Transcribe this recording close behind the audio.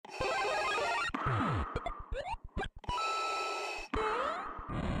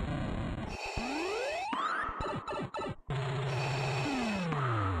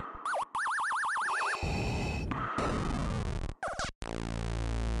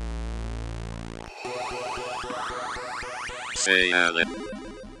Say Alan.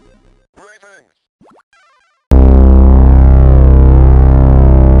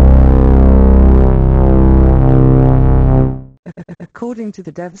 According to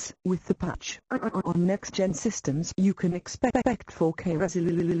the devs, with the patch on next-gen systems you can expect 4K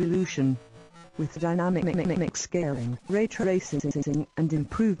resolution. With dynamic scaling, ray tracing, and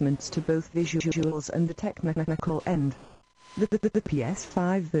improvements to both visuals and the technical end. The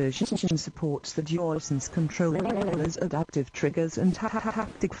PS5 version supports the DualSense controllers, adaptive triggers and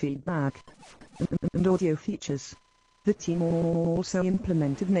haptic feedback, and audio features. The team also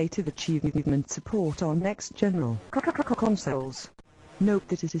implemented native achievement support on next-gen consoles. Note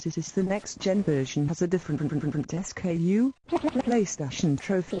that it is the next-gen version has a different SKU, PlayStation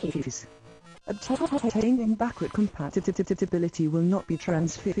trophies. Obtaining backward compatibility will not be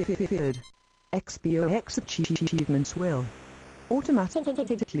transferred. XBOX achievements will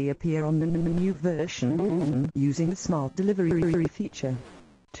automatically appear on the new version using the Smart Delivery feature.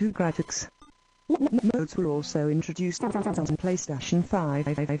 2 graphics modes were also introduced on PlayStation 5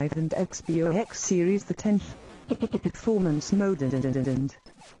 and Xbox Series the 10th. Performance mode and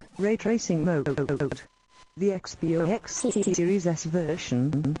ray tracing mode. The Xbox Series S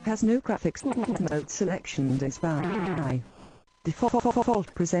version has no graphics mode selection by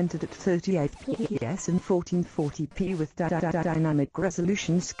default presented at 38 fps and 1440p with dynamic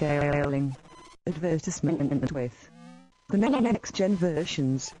resolution scaling. Advertisement with the next-gen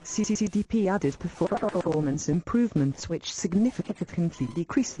versions, CCDP added performance improvements which significantly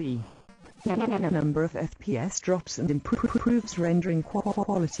decrease the number of FPS drops and improves rendering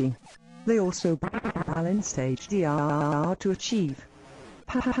quality. They also balanced HDR to achieve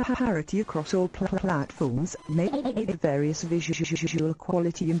parity across all platforms, made various visual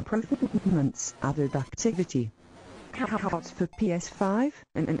quality improvements, added activity cards for PS5,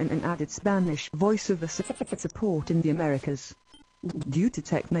 and added Spanish voiceover support in the Americas. Due to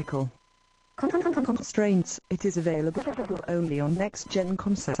technical constraints, it is available only on next-gen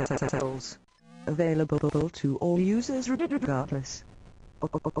consoles. Available to all users regardless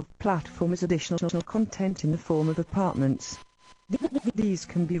of platforms. Additional content in the form of apartments. These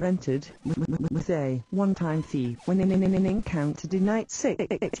can be rented with a one-time fee when encountered in Night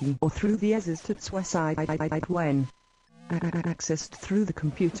City or through the Existence website when accessed through the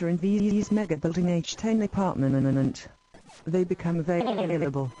computer in these mega building H10 apartment. They become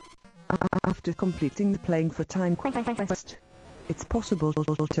available after completing the Playing for Time quest. It's possible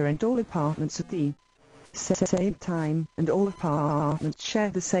to rent all apartments at the same time, and all apartments share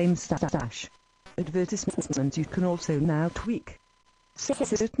the same stash. Advertisement. You can also now tweak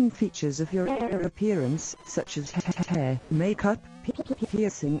certain features of your appearance, such as hair, makeup,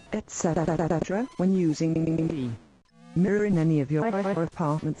 piercing, etc. when using the mirror in any of your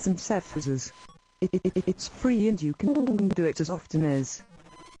apartments and surfaces. It's free and you can do it as often as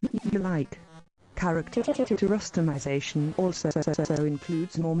you like. Character customization also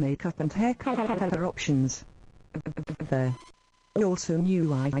includes more makeup and hair color options. There are also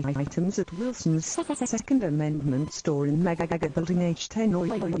new items at Wilson's Second Amendment store in Mega Building H10, or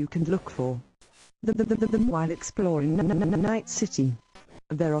you can look for them while exploring Night City.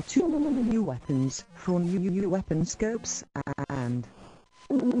 There are 2 new weapons, 4 new weapon scopes, and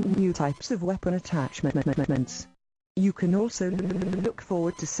new types of weapon attachments. You can also look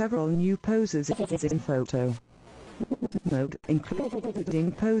forward to several new poses in photo mode,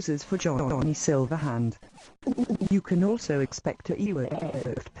 including poses for Johnny Silverhand. You can also expect a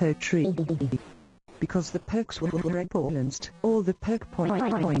Ewok per tree. Because the perks were rebalanced, all the perk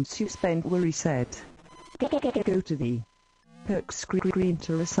points you spent were reset. Go to the perk screen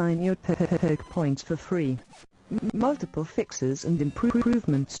to assign your perk points for free. Multiple fixes and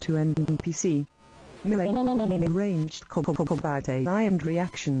improvements to NPC. Arranged combat AI and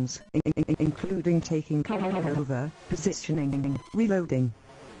reactions, including taking over, positioning, reloading,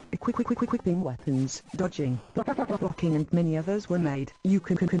 equipping weapons, dodging, blocking and many others were made. You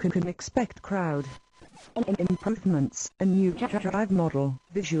can expect crowd improvements, a new drive model,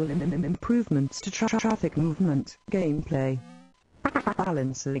 visual improvements to traffic movement, gameplay,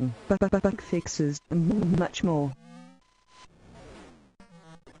 balancing, bug fixes, and much more.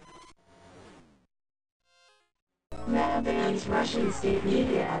 Meta bans Russian state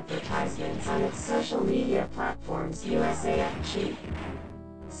media advertisements on its social media platforms. USAF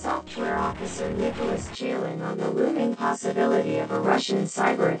Software Officer Nicholas Chalin on the looming possibility of a Russian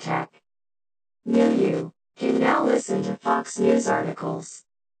cyber attack. You can now listen to Fox News articles,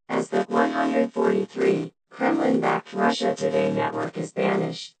 as the 143 Kremlin-backed Russia Today network is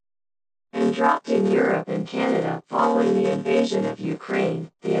banished and dropped in Europe and Canada following the invasion of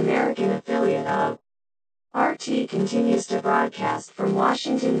Ukraine. The American affiliate of RT continues to broadcast from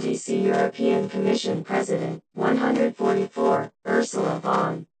Washington, D.C. European Commission President 144, Ursula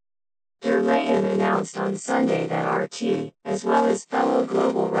von der Leyen announced on Sunday that RT, as well as fellow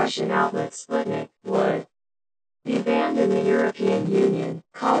global Russian outlet Sputnik, would be banned in the European Union,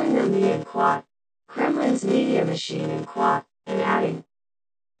 calling them the Inquat, Kremlin's media machine Inquat, and adding,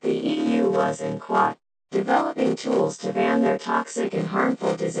 the EU was Inquat, developing tools to ban their toxic and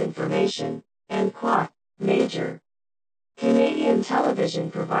harmful disinformation, and Quat, major Canadian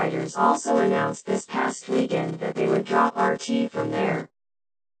television providers also announced this past weekend that they would drop RT from their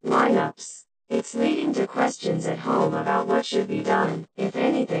lineups. It's leading to questions at home about what should be done, if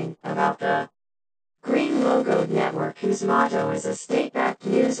anything, about the green-logoed network whose motto is a state-backed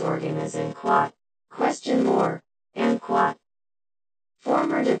news organ as in Quat, question more, and Quat.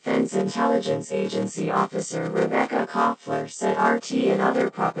 Former Defense Intelligence Agency officer Rebecca Koffler said RT and other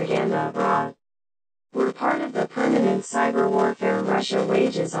propaganda abroad were part of the permanent cyber warfare Russia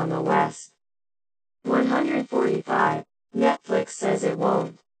wages on the West. 145. Netflix says it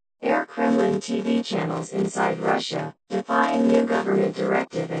won't air Kremlin TV channels inside Russia, defying new government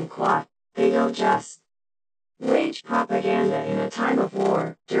directive and Quat. They don't just wage propaganda in a time of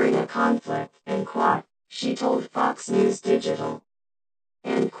war, during a conflict, and Quat, she told Fox News Digital.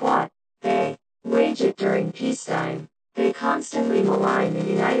 And Quat, they wage it during peacetime. They constantly malign the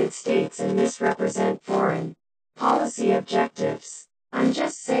United States and misrepresent foreign policy objectives. I'm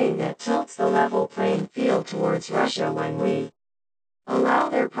just saying that tilts the level playing field towards Russia when we allow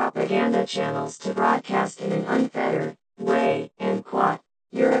their propaganda channels to broadcast in an unfettered way, and Quat,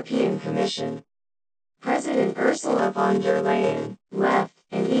 European Commission. President Ursula von der Leyen, left,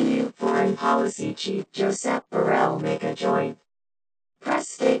 and EU Foreign Policy Chief Josep Borrell make a joint press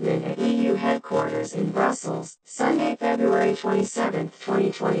statement at EU headquarters in Brussels, Sunday, February 27,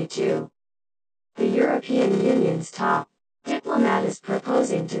 2022. The European Union's top diplomat is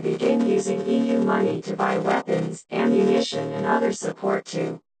proposing to begin using EU money to buy weapons, ammunition and other support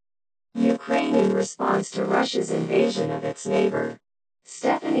to Ukraine in response to Russia's invasion of its neighbor.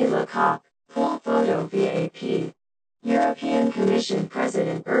 Stephanie Lecoq, full photo via AP. European Commission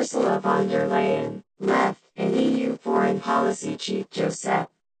President Ursula von der Leyen, left, and EU Foreign Policy Chief Josep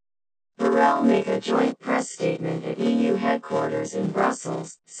Borrell make a joint press statement at EU headquarters in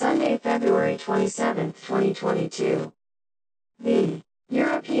Brussels, Sunday, February 27, 2022. The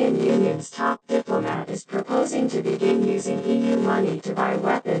European Union's top diplomat is proposing to begin using EU money to buy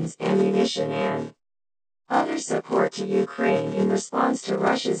weapons, ammunition and other support to Ukraine in response to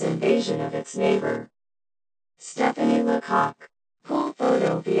Russia's invasion of its neighbor. Stephanie Lecoq. Full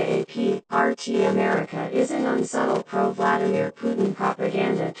photo via AP. RT America isn't unsubtle pro-Vladimir Putin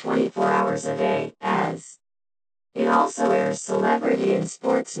propaganda 24 hours a day, as it also airs celebrity and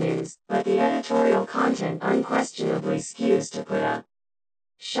sports news, but the editorial content unquestionably skews to put a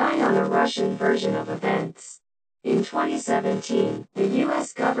shine on a Russian version of events. In 2017, the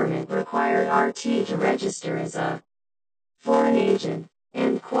U.S. government required RT to register as a foreign agent,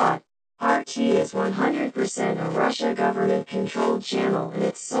 and Quat. RT is 100% a Russia government-controlled channel, and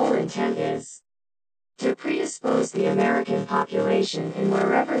its sole intent is to predispose the American population and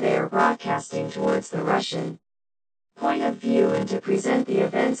wherever they are broadcasting towards the Russian point of view, and to present the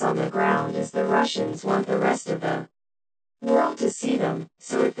events on the ground as the Russians want the rest of the world to see them.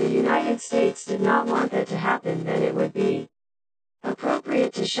 So if the United States did not want that to happen, then it would be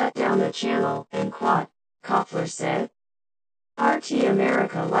appropriate to shut down the channel, and Quat, Koffler said. RT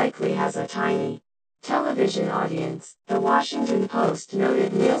America likely has a tiny television audience. The Washington Post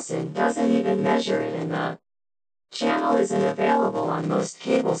noted Nielsen doesn't even measure it, and the channel isn't available on most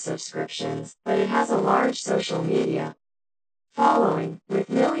cable subscriptions, but it has a large social media following, with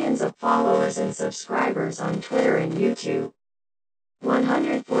millions of followers and subscribers on Twitter and YouTube.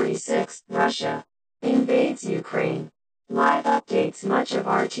 146. Russia invades Ukraine. Live updates. Much of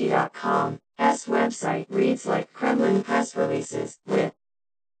RT.com's website reads like Kremlin press releases, with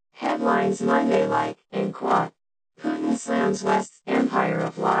headlines Monday like, and Quat, Putin slams West's empire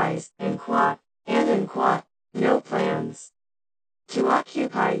of lies, and Quat, and Quat, no plans to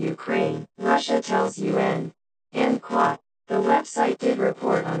occupy Ukraine, Russia tells UN, and Quat. The website did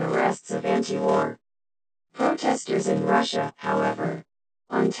report on arrests of anti-war protesters in Russia, however.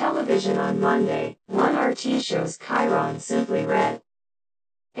 On television on Monday, one RT show's Chiron simply read,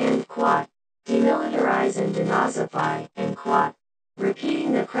 and Quat, demilitarize and denazify, and Quat,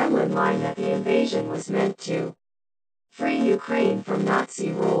 repeating the Kremlin line that the invasion was meant to free Ukraine from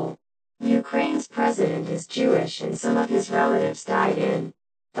Nazi rule. Ukraine's president is Jewish and some of his relatives died in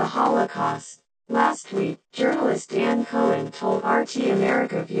the Holocaust. Last week, journalist Dan Cohen told RT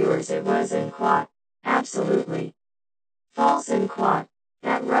America viewers it was, in Quat, Absolutely false, and quote,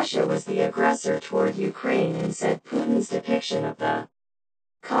 that Russia was the aggressor toward Ukraine, and said Putin's depiction of the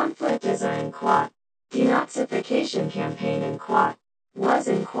conflict as a quote, denazification campaign, and quote, was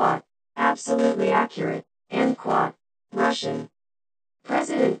quote, absolutely accurate, end quote. Russian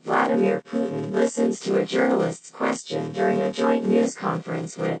President Vladimir Putin listens to a journalist's question during a joint news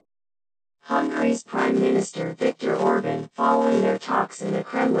conference with Hungary's Prime Minister Viktor Orban following their talks in the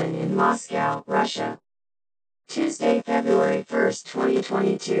Kremlin in Moscow, Russia. Tuesday, February 1,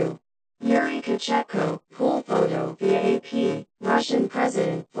 2022. Yuri Kachetko, pool photo via AP, Russian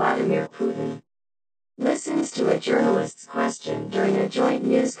President Vladimir Putin listens to a journalist's question during a joint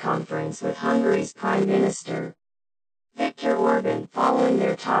news conference with Hungary's Prime Minister Viktor Orban following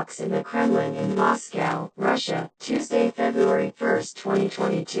their talks in the Kremlin in Moscow, Russia, Tuesday, February 1,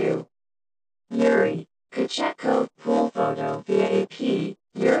 2022. Yuri Kachetko, pool photo via AP.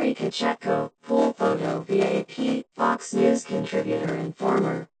 Yuri Kachetko, pool photo via AP, Fox News contributor and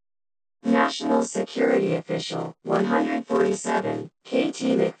former national security official, 147, KT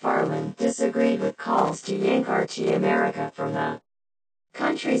McFarlane disagreed with calls to yank RT America from the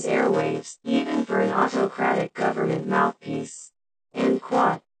country's airwaves, even for an autocratic government mouthpiece. End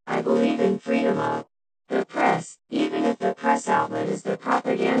quote. I believe in freedom of the press, even if the press outlet is the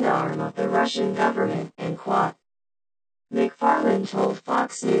propaganda arm of the Russian government, end quote. McFarlane told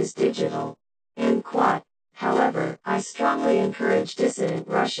Fox News Digital. End quote. However, I strongly encourage dissident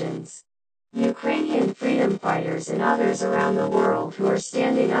Russians, Ukrainian freedom fighters, and others around the world who are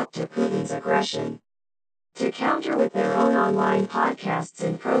standing up to Putin's aggression to counter with their own online podcasts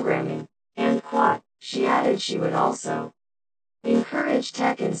and programming, end quote. She added she would also encourage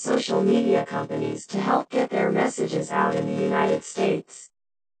tech and social media companies to help get their messages out in the United States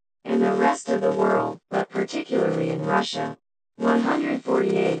and the rest of the world, but particularly in Russia.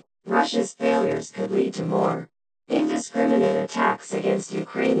 148. Russia's failures could lead to more indiscriminate attacks against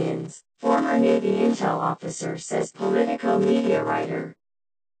Ukrainians, former Navy intel officer says Politico media writer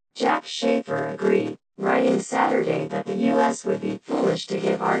Jack Schaefer agreed, writing Saturday that the U.S. would be foolish to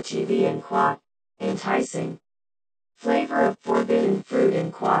give RTV and quote, enticing flavor of forbidden fruit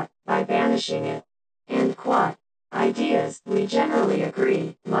and quote, by banishing it. End quote. Ideas, we generally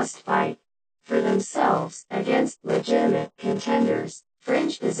agree, must fight for themselves against legitimate contenders.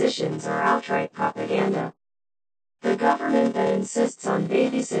 Fringe positions are outright propaganda. The government that insists on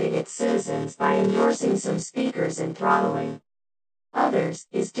babysitting its citizens by endorsing some speakers and throttling others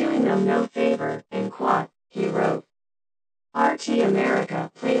is doing them no favor, end quote, he wrote. RT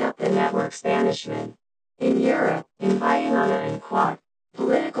America played up the network's banishment in Europe, inviting on a, end quote,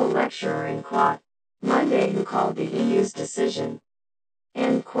 political lecturer, end quote, Monday, who called the EU's decision,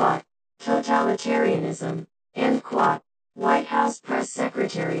 end quote, totalitarianism, end quote. White House Press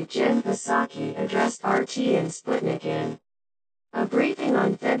Secretary Jen Psaki addressed RT and Sputnik in a briefing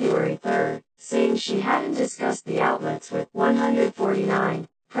on February 3, saying she hadn't discussed the outlets with 149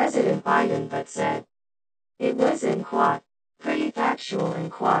 President Biden, but said it was, end quote, pretty factual,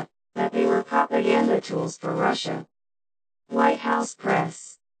 end quote, that they were propaganda tools for Russia. White House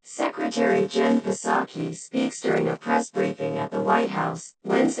Press Secretary Jen Psaki speaks during a press briefing at the White House,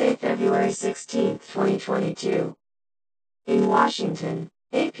 Wednesday, February 16, 2022. In Washington,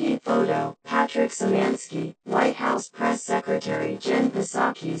 AP photo, Patrick Szymanski, White House Press Secretary Jen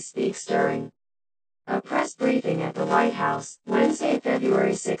Psaki speaks during a press briefing at the White House, Wednesday,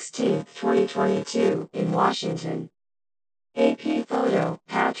 February 16, 2022, in Washington. AP photo,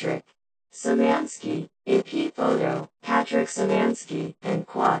 Patrick Szymanski, AP photo, Patrick Szymanski, end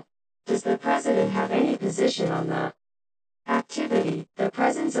quote. Does the president have any position on the activity, the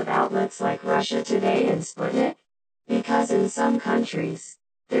presence of outlets like Russia Today and Sputnik? Because in some countries,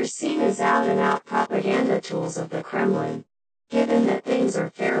 they're seen as out-and-out propaganda tools of the Kremlin. Given that things are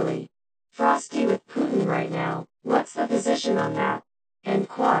fairly frosty with Putin right now, what's the position on that? End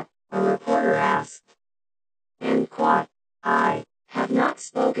quote, a reporter asked. End quote. I have not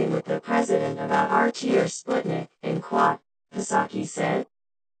spoken with the president about RT or Sputnik, end quote, Psaki said.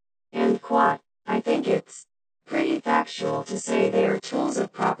 End quote. I think it's pretty factual to say they are tools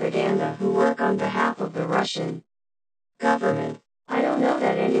of propaganda who work on behalf of the Russian government. I don't know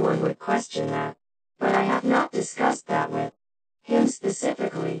that anyone would question that, but I have not discussed that with him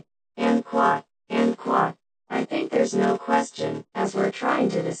specifically. End quote. End quote. I think there's no question, as we're trying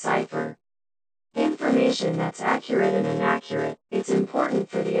to decipher information that's accurate and inaccurate, it's important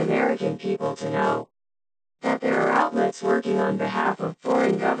for the American people to know that there are outlets working on behalf of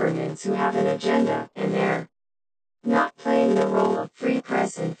foreign governments who have an agenda, and they're not playing the role of free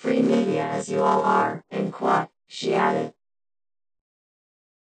press and free media as you all are, end quote, she added.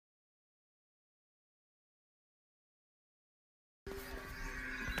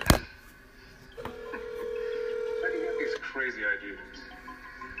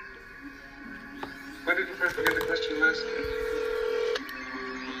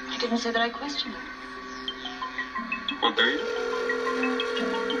 didn't say that I questioned it. Well, do you?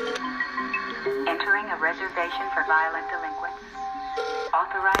 Entering a reservation for violent delinquents.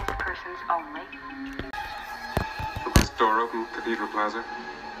 Authorized persons only. Is this door open, Cathedral Plaza?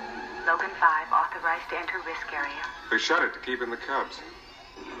 Logan 5 authorized to enter risk area. They shut it to keep in the Cubs.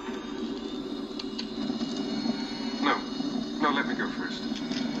 No, let me go first.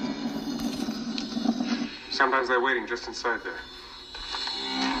 Sometimes they're waiting just inside there.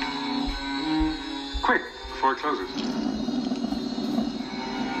 Quick, before it closes.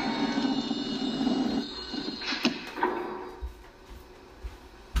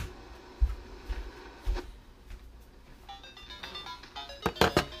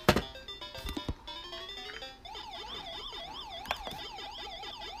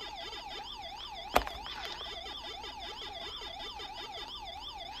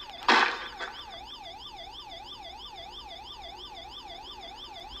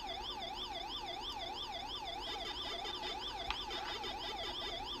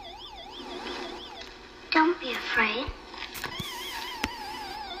 Don't be afraid.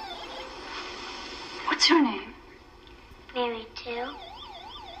 What's your name? Mary, too.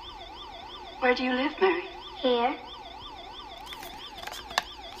 Where do you live, Mary? Here.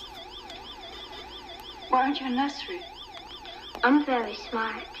 Why aren't you in nursery? I'm very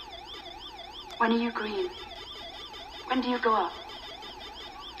smart. When are you green? When do you go up?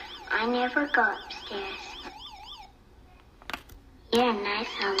 I never go upstairs. You're a nice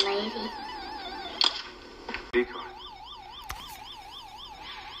old lady. Decoy.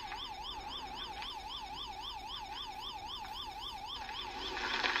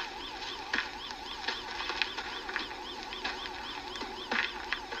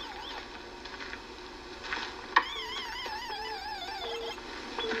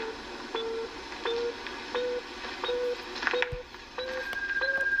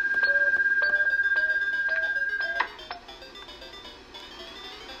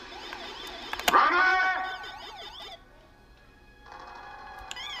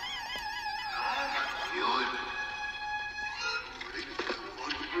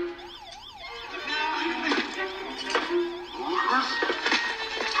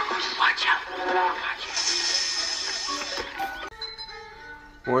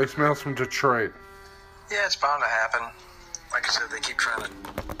 Voicemails from Detroit. Yeah, it's bound to happen. Like I said, they keep trying to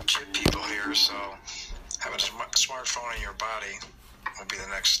chip people here, so having a smartphone in your body will be the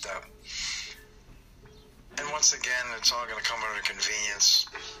next step. And once again, it's all going to come under convenience.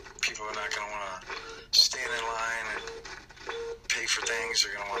 People are not going to want to stand in line and pay for things.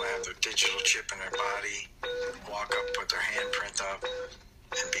 They're going to want to have their digital chip in their body, walk up, put their handprint up,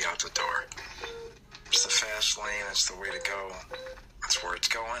 and be out the door. It's the fast lane. It's the way to go. That's where it's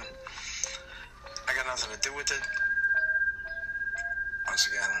going. I got nothing to do with it. Once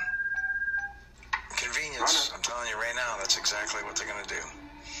again, convenience. I'm telling you right now, that's exactly what they're going to do.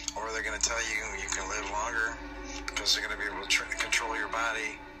 Or they're going to tell you you can live longer because they're going to be able to control your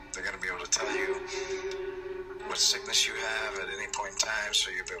body. They're going to be able to tell you what sickness you have at any point in time, so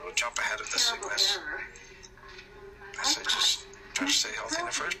you'll be able to jump ahead of the sickness. I say just try to stay healthy in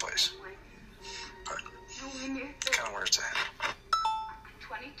the first place. But it's kind of where it's at.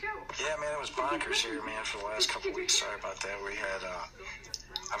 22. Yeah, man, it was bonkers here, man, for the last couple of weeks. Sorry about that. We had,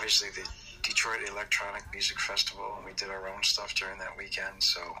 obviously, the Detroit Electronic Music Festival, and we did our own stuff during that weekend,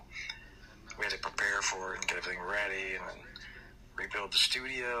 so we had to prepare for it and get everything ready, and then rebuild the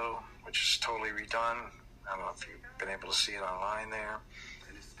studio, which is totally redone. I don't know if you've been able to see it online there.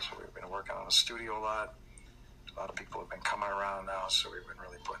 So we've been working on the studio a lot. A lot of people have been coming around now, so we've been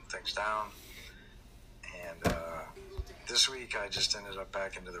really putting things down. And this week I just ended up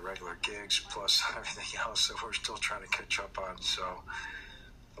back into the regular gigs plus everything else that we're still trying to catch up on. So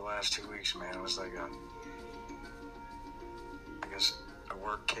the last 2 weeks, man, it was like a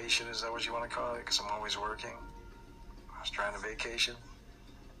workcation. Is that what you want to call it? Because I'm always working. I was trying to vacation.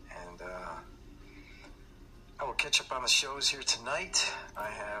 And I will catch up on the shows here tonight. I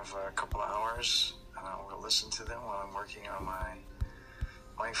have a couple of hours, and I will listen to them while I'm working on my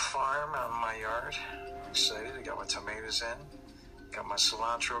farm, on my yard. I'm excited. I got my tomatoes in, got my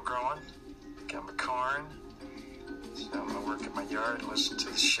cilantro growing, got my corn. So I'm going to work in my yard and listen to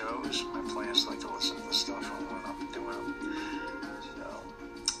the shows. My plans like to listen to the stuff when I'm doing them.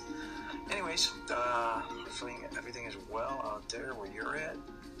 So, anyways, hopefully everything is well out there where you're at.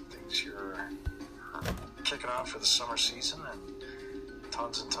 Things here are kicking off for the summer season, and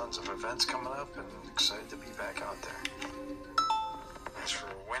tons of events coming up, and excited to be back out there. As for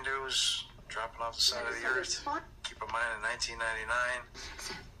Windows dropping off the side of the earth, keep in mind in 1999,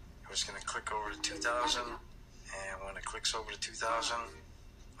 it was going to click over to 2000, and when it clicks over to 2000,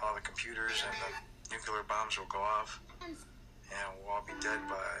 all the computers and the nuclear bombs will go off, and we'll all be dead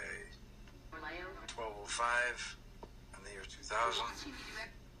by 1205 in the year 2000.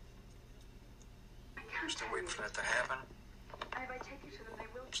 I'm still waiting for that to happen.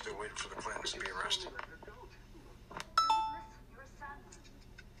 I'm still waiting for the Clintons to be arrested.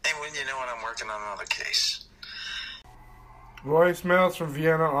 And when you know what, I'm working on another case. Voicemails from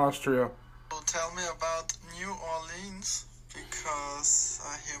Vienna, Austria. Well, tell me about New Orleans, because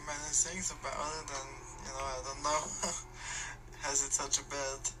I hear many things about it, and I don't know. Has it such a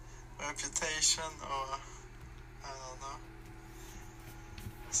bad reputation, or I don't know.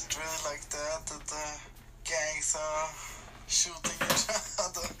 Is it really like that the gangs are shooting each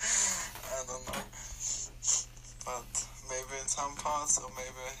other? I don't know. But maybe in some parts, or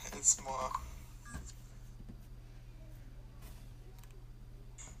maybe it's more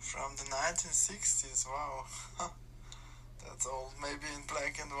from the 1960s. Wow. That's old. Maybe in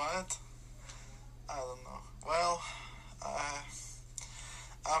black and white. I don't know. Well, I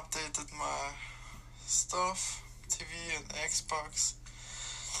updated my stuff, TV and Xbox.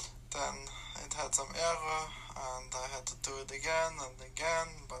 Then it had some error and I had to do it again and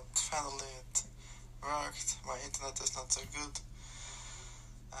again, but finally it worked. My internet is not so good.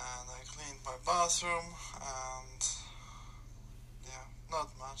 And I cleaned my bathroom and yeah, not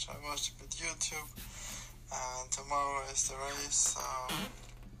much. I watched a bit YouTube, and tomorrow is the race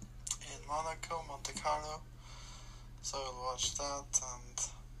in Monaco, Monte Carlo, so I'll watch that,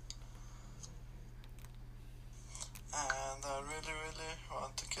 and I really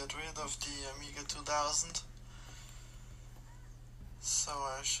want to get rid of the Amiga 2000, so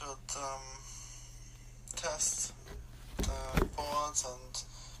I should test the boards and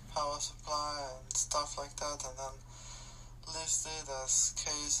power supply and stuff like that, and then list it as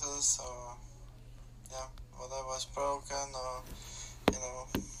cases, or yeah, whatever's broken, or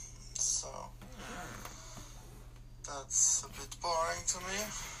so that's a bit boring to me.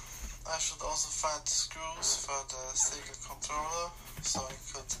 I should also find the screws for the Sega controller so I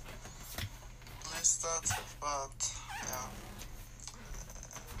could list that, but yeah,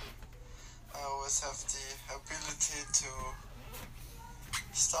 I always have the ability to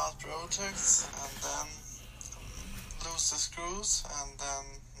start projects and then lose the screws and then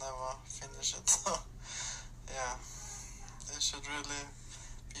never finish it. So yeah, they should really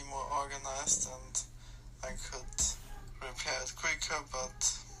be more organized, and I could repair it quicker,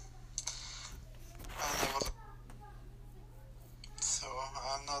 but I never. So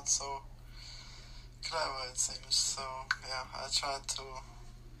I'm not so clever, it seems. So yeah, I tried to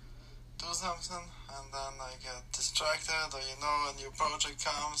do something and then I get distracted, or a new project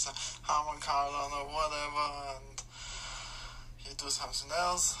comes, Harman Kardon or whatever, and you do something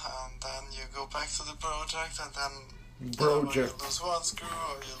else, and then you go back to the project, and then you lose one screw,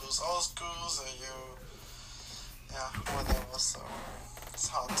 or you lose all screws, or whatever. So it's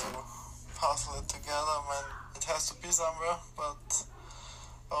hard to puzzle it together when it has to be somewhere, but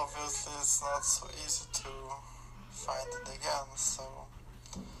obviously it's not so easy to find it again. So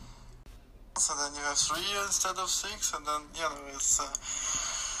then you have 3 instead of 6, and then it's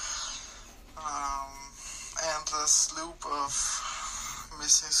endless loop of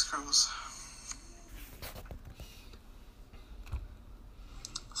missing screws.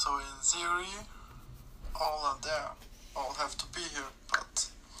 So in theory, all are there, all have to be here, but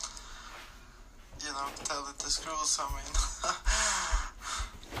tell it the screws, I mean,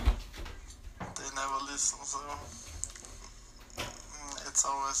 they never listen, so it's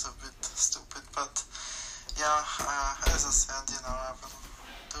always a bit stupid, but yeah, as I said, I will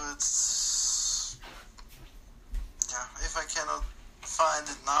do it. Yeah, if I cannot find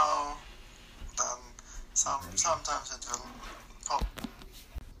it now, then sometimes it will pop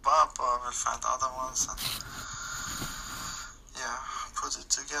up, or I will find other ones and put it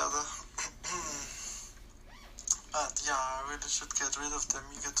together. But yeah, I really should get rid of the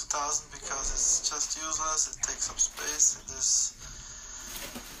Amiga 2000 because it's just useless. It takes up space. It is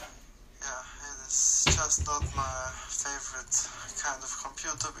just not my favorite kind of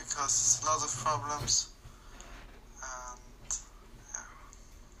computer because it's a lot of problems.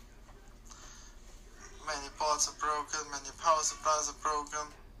 Many boards are broken, many power supplies are broken.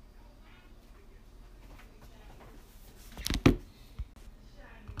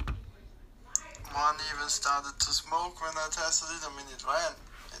 One even started to smoke when I tested it. I mean, it ran,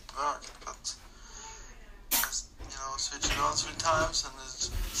 it worked, but just, switch it on 3 times and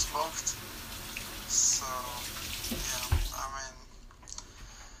it smoked. So, yeah, I mean,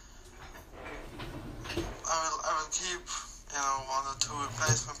 I will keep, 1 or 2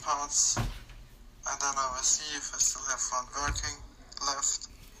 replacement parts, and then I will see if I still have one working left.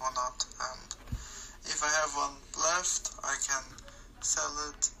 sell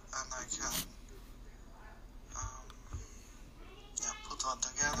it and I can put one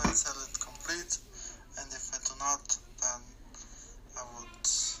together and sell it complete, and if I do not, then I would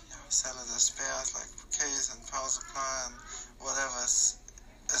sell it as spares, like case and power supply and whatever is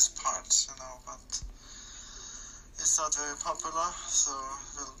parts, but it's not very popular, so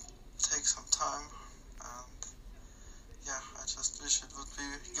it will take some time, and I just wish it would be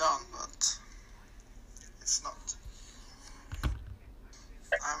gone, but it's not.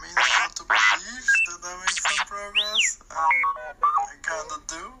 I mean, I want to believe that I make some progress, and I kinda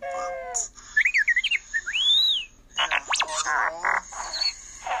do, but all in all,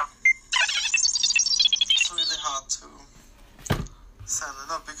 it's really hard to sell it,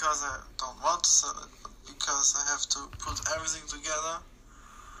 not because I don't want to sell it, but because I have to put everything together,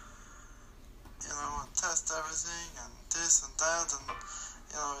 and test everything, and this and that, and,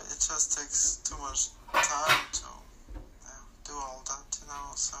 it just takes too much time to do all that,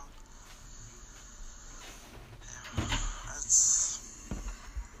 so, it's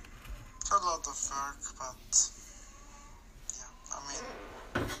a lot of work, but, I mean,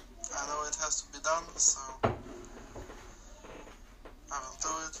 I know it has to be done, so I will do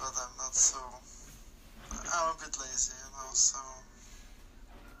it, but I'm a bit lazy, so,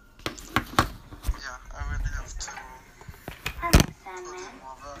 I really have to Hello, put Sandman. in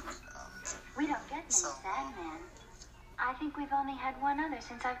more work, and We don't get many sell more. Sandman. I think we've only had one other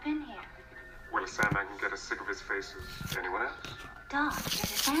since I've been here. Well, a Sandman can get as sick of his face as anyone else. Doc, there's a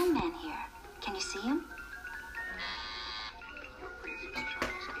Sandman here. Can you see him?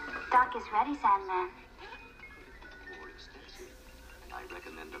 Doc is ready, Sandman. More extensive. I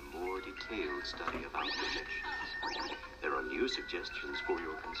recommend a more detailed study about projections. There are new suggestions for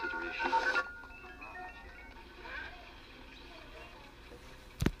your consideration.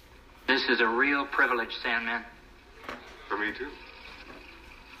 This is a real privilege, Sandman. For me, too.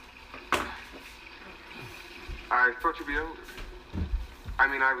 I thought you'd be older. I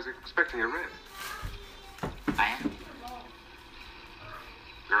mean, I was expecting a red. I am.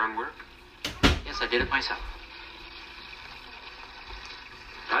 Your own work? Yes, I did it myself.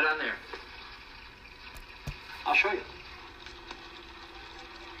 Right on there. I'll show you.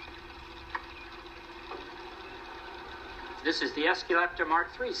 This is the Esculaptor Mark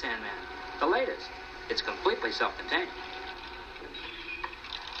III Sandman, the latest. It's completely self-contained.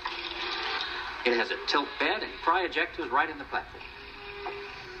 It has a tilt bed and fry ejectors right in the platform.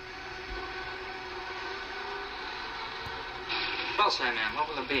 Well, Sandman, what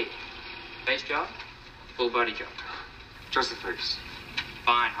will it be? Face job? Full body job? Just the face.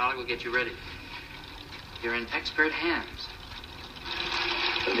 Fine, Holly will get you ready. You're in expert hands.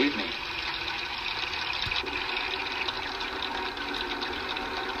 Believe me.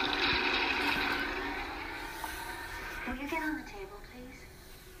 Will you get on the table, please?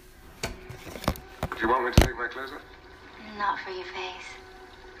 Do you want me to take my clothes off? Not for your face.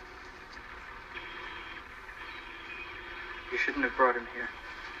 You shouldn't have brought him here.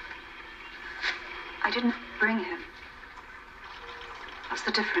 I didn't bring him. What's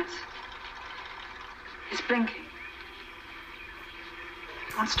the difference? He's blinking.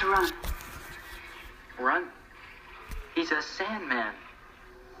 He wants to run. Run? He's a Sandman.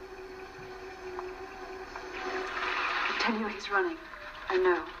 I tell you he's running. I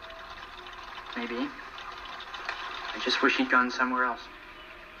know. Maybe. I just wish he'd gone somewhere else.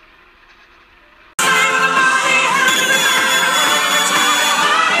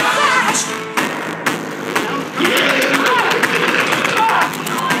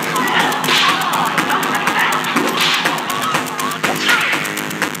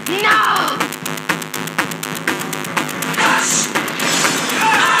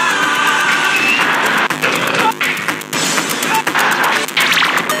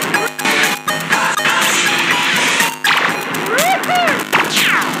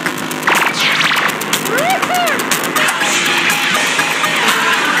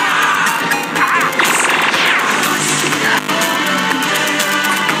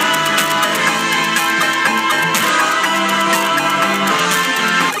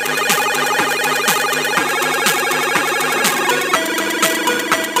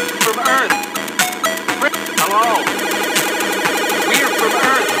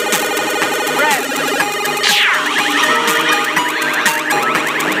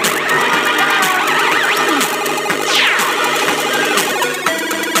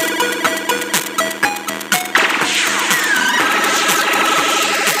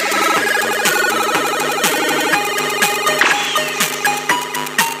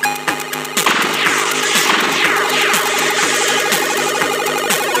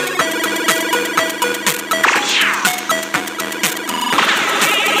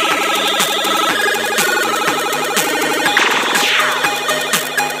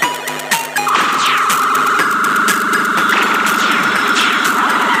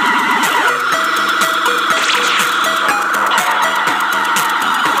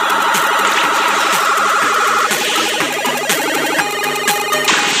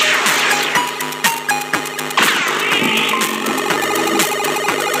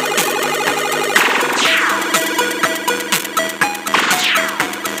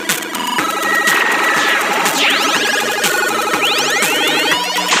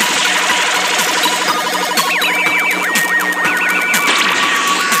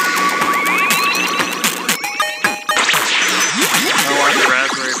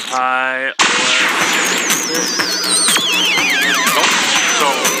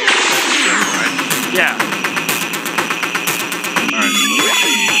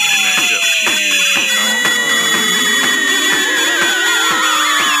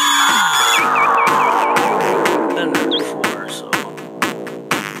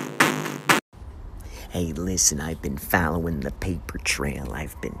 I've been following the paper trail.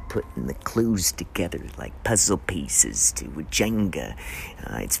 I've been putting the clues together like puzzle pieces to a Jenga.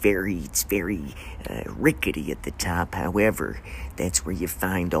 It's very rickety at the top. However, that's where you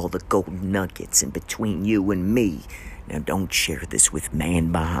find all the golden nuggets. And between you and me, now don't share this with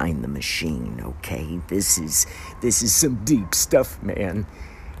man behind the machine, okay? This is some deep stuff, man.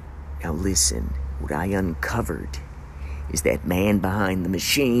 Now listen, what I uncovered is that man behind the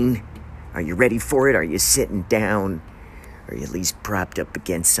machine. Are you ready for it? Are you sitting down? Or are you at least propped up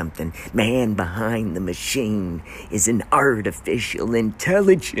against something? Man behind the machine is an artificial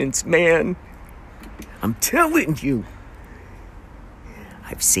intelligence, man. I'm telling you.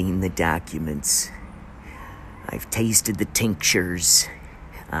 I've seen the documents. I've tasted the tinctures.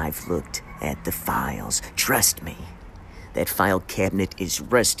 I've looked at the files. Trust me. That file cabinet is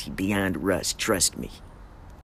rusty beyond rust. Trust me.